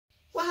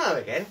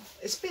Hello again.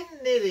 It's been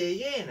nearly a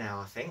year now,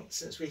 I think,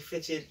 since we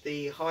fitted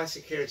the high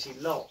security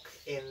lock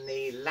in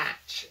the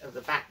latch of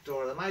the back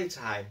door of the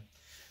motorhome.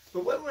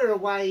 But when we were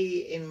away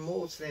in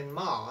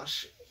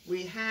Moreton-in-Marsh,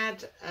 we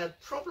had a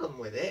problem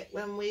with it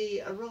when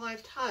we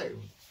arrived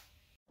home.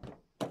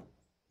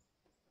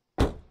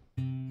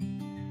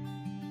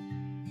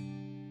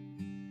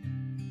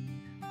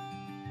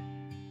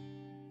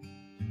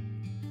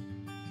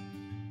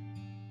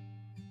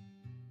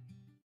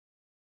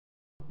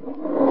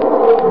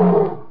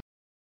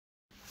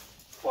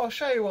 Well, I'll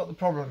show you what the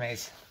problem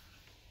is.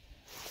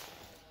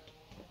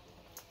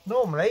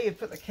 Normally you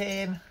put the key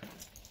in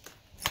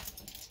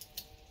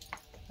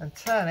and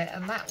turn it,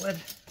 and that would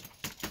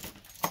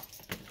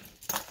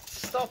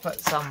stop at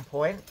some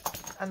point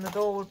and the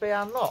door would be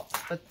unlocked,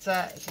 but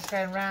it's just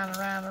going round and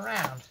round and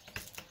round.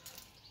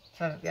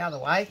 Turn it the other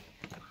way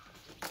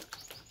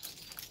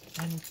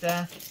and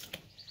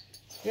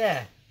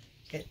yeah,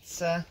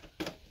 it's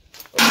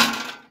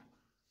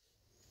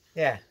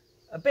yeah,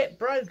 a bit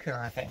broken,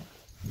 I think.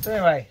 So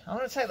anyway, I'm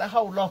going to take the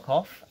whole lock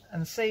off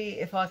and see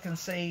if I can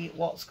see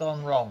what's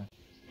gone wrong.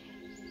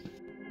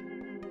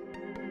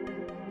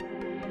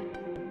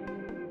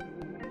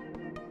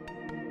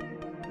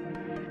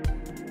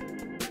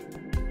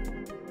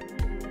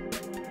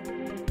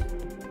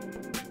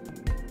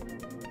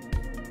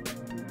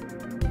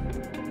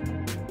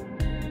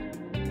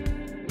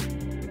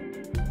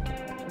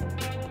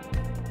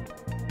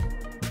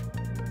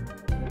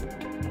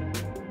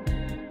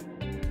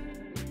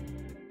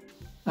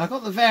 I've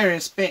got the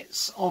various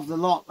bits of the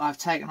lock I've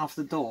taken off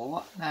the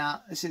door.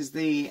 Now this is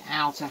the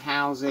outer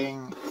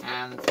housing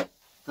and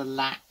the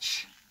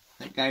latch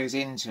that goes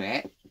into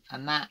it,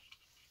 and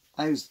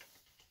those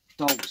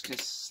dogs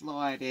just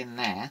slide in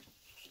there.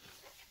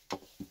 So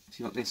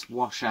you've got this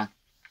washer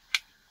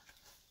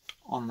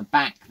on the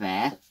back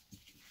there,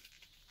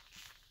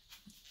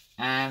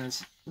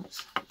 and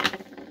oops,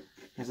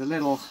 there's a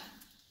little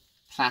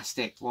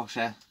plastic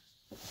washer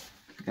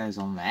that goes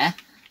on there.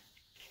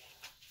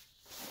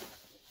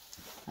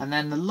 And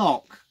then the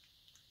lock,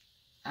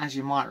 as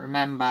you might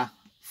remember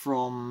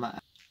from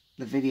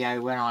the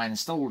video when I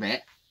installed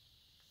it,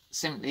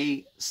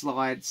 simply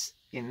slides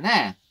in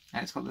there.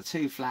 And it's got the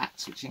two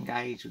flats which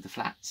engage with the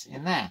flats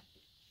in there.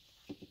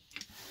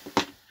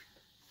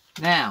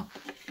 Now,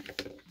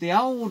 the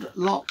old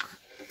lock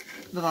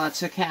that I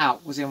took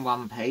out was in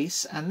one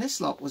piece, and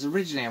this lock was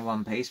originally in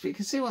one piece, but you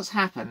can see what's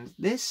happened.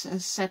 This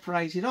has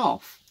separated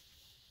off.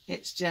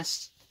 It's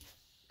just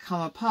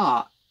come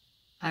apart,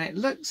 and it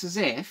looks as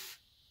if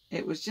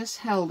it was just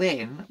held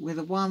in with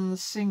a one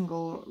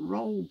single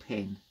roll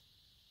pin.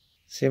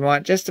 So you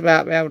might just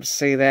about be able to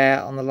see there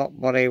on the lock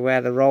body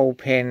where the roll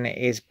pin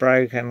is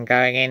broken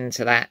going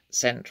into that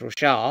central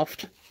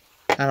shaft.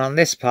 And on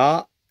this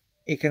part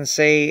you can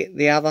see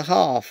the other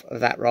half of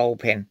that roll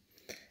pin.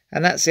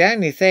 And that's the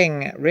only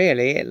thing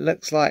really, it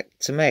looks like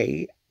to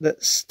me,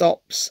 that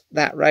stops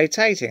that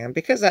rotating. And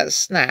because that's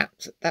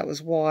snapped, that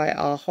was why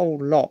our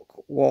whole lock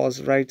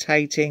was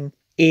rotating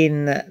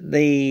in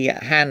the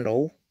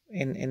handle,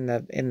 in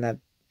the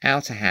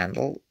outer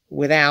handle,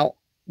 without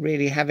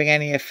really having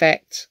any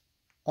effect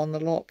on the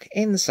lock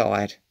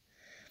inside.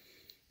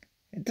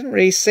 It doesn't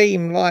really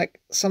seem like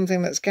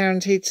something that's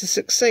guaranteed to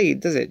succeed,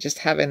 does it? Just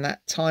having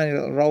that tiny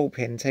little roll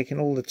pin taking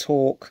all the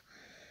torque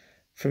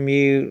from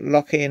you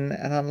locking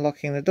and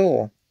unlocking the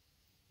door.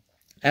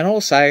 And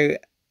also,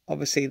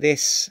 obviously,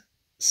 this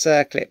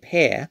circlip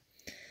here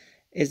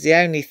is the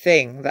only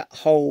thing that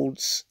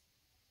holds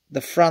the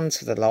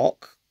front of the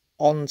lock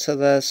onto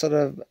the sort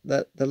of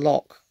the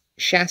lock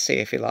chassis,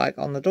 if you like,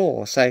 on the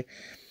door. So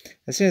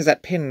as soon as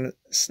that pin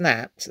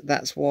snapped,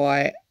 that's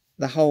why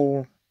the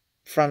whole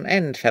front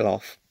end fell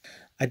off.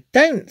 I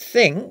don't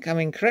think, I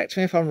mean, correct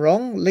me if I'm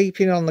wrong,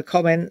 leap in on the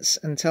comments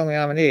and tell me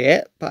I'm an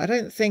idiot, but I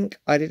don't think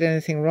I did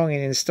anything wrong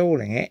in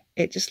installing it.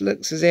 It just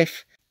looks as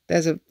if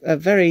there's a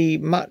very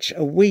much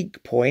a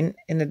weak point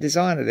in the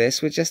design of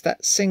this, with just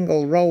that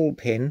single roll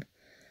pin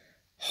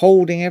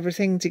holding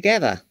everything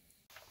together.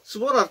 So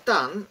what I've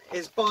done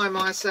is buy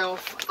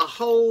myself a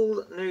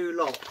whole new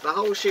lock, the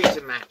whole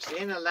shooting match,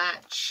 the inner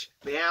latch,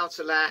 the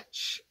outer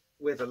latch,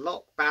 with a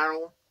lock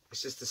barrel.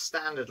 It's just a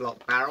standard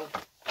lock barrel,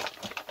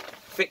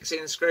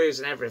 fixing screws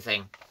and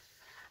everything.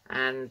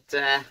 And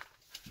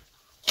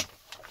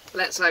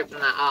let's open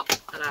that up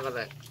and have a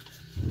look.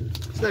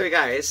 So there we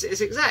go, it's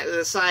exactly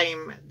the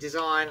same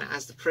design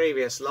as the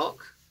previous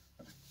lock.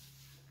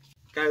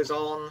 Goes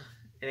on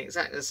in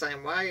exactly the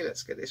same way.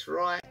 Let's get this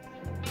right.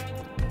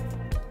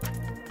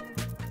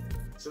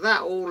 So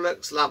that all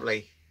looks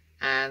lovely,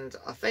 and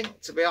I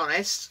think, to be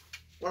honest,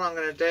 what I'm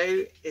going to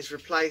do is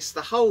replace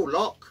the whole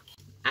lock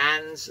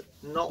and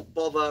not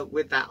bother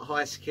with that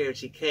high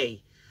security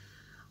key.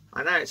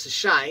 I know it's a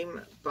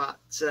shame, but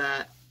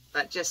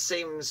that just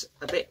seems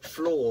a bit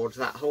flawed,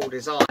 that whole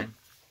design.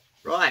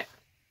 Right,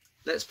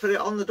 let's put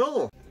it on the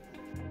door.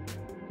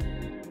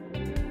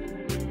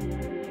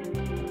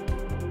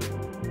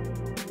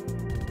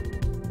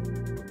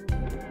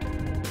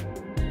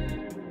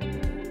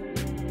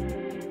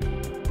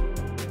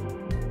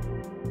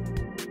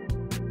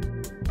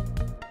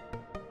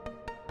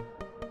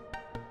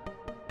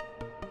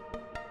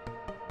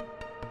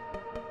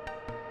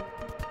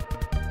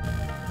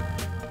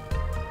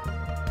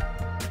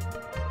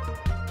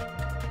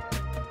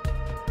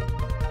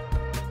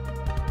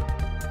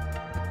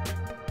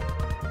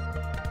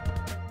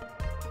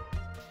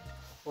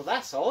 Well,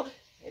 that's odd.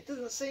 It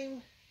doesn't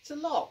seem to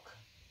lock.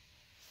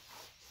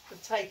 I'll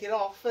take it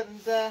off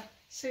and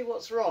see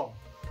what's wrong.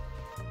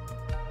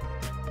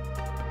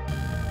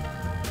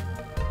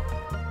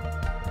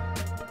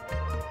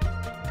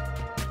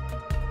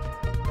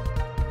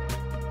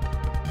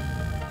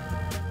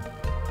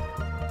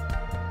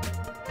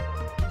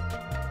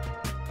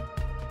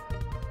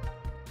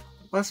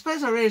 Well, I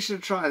suppose I really should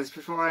have tried this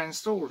before I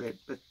installed it,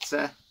 but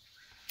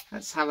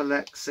let's have a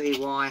look, see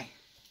why.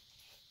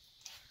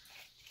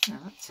 Now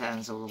that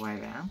turns all the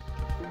way around.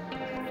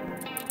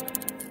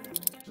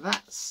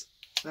 That's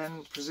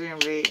then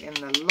presumably in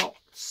the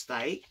locked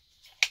state.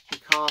 You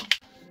can't.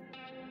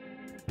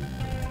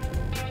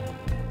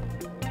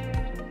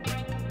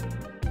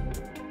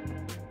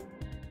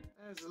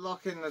 There's the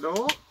lock in the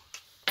door.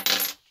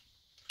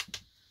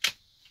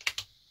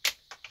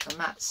 And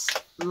that's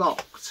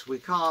locked. We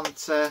can't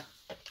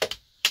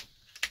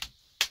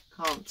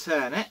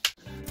turn it.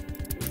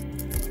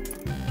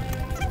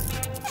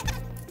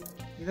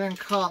 You then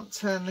can't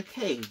turn the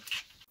key.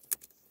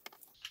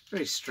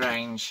 Very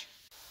strange.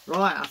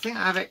 Right, I think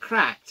I have it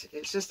cracked.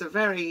 It's just a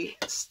very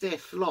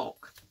stiff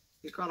lock.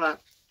 You've got to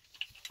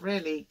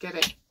really get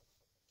it.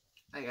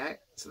 There you go.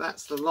 So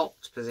that's the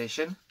locked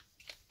position.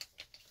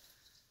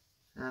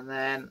 And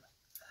then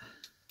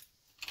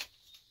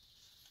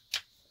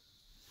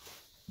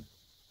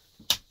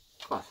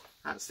God,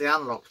 that's the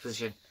unlocked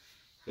position.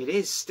 It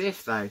is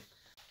stiff though.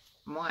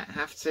 Might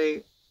have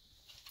to.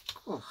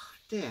 Oh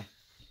dear.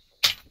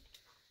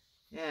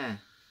 Yeah.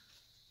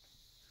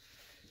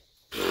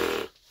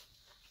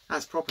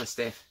 That's proper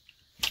stiff.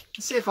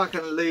 Let's see if I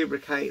can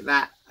lubricate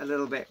that a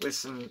little bit with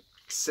some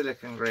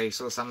silicone grease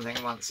or something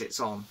once it's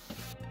on.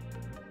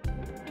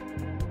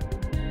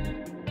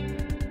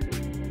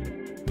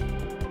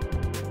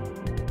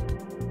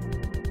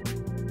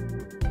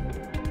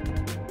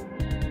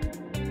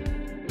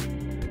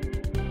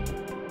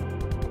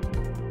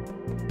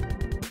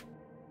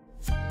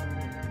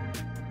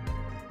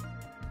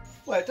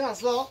 Well, it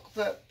does lock,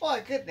 but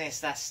by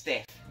goodness, that's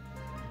stiff.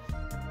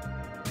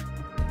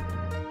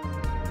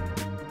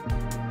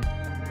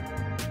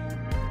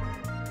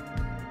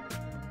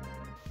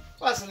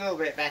 Well, that's a little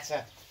bit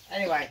better.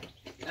 Anyway,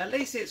 at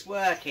least it's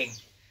working,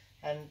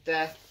 and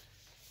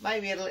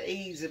maybe it'll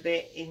ease a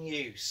bit in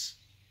use.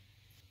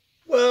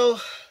 Well,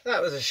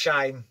 that was a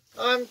shame.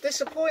 I'm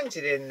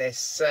disappointed in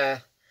this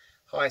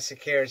high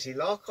security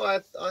lock. I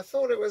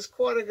thought it was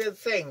quite a good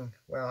thing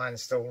when I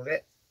installed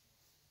it.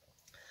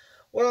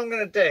 What I'm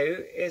going to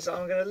do is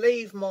I'm going to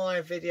leave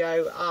my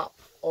video up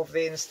of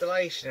the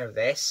installation of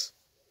this,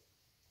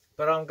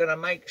 but I'm going to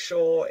make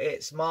sure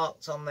it's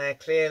marked on there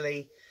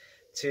clearly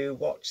to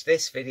watch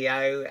this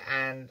video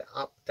and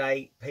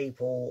update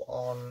people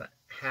on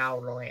how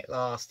long it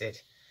lasted.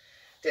 It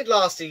did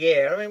last a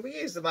year. I mean, we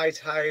use the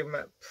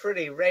motorhome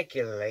pretty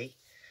regularly,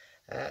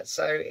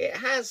 so it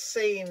has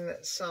seen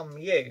some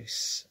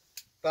use,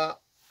 but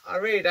I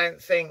really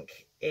don't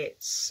think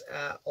it's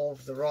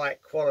of the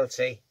right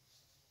quality.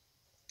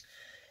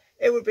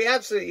 It would be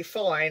absolutely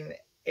fine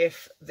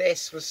if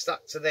this was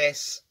stuck to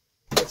this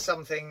with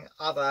something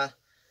other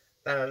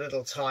than a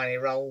little tiny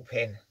roll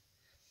pin.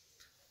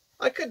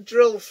 I could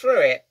drill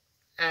through it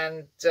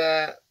and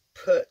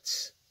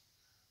put,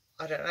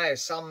 I don't know,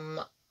 some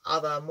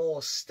other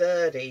more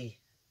sturdy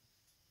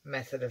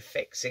method of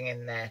fixing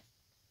in there.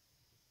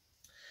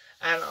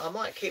 And I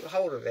might keep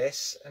hold of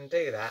this and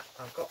do that.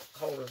 I've got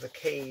hold of the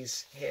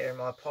keys here in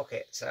my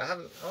pocket, so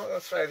I'm not going to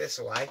throw this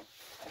away.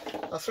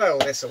 I'll throw all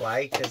this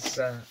away because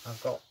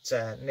I've got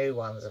new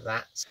ones of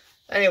that.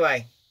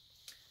 Anyway,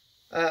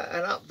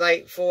 an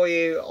update for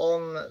you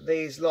on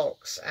these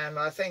locks, and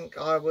I think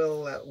I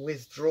will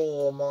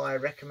withdraw my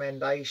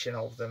recommendation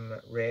of them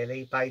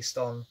really based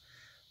on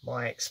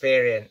my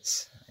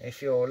experience.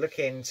 If you're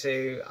looking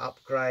to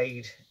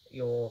upgrade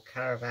your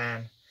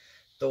caravan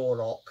door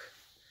lock,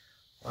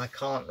 I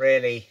can't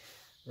really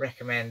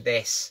recommend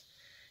this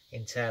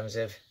in terms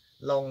of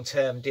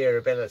long-term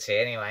durability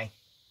anyway.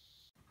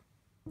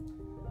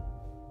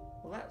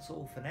 Well, that's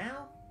all for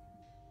now.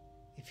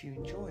 If you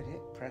enjoyed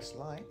it, press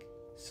like,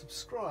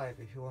 subscribe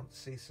if you want to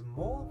see some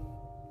more,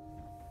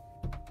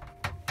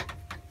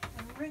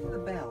 and ring the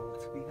bell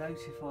to be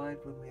notified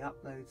when we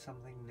upload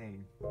something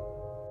new.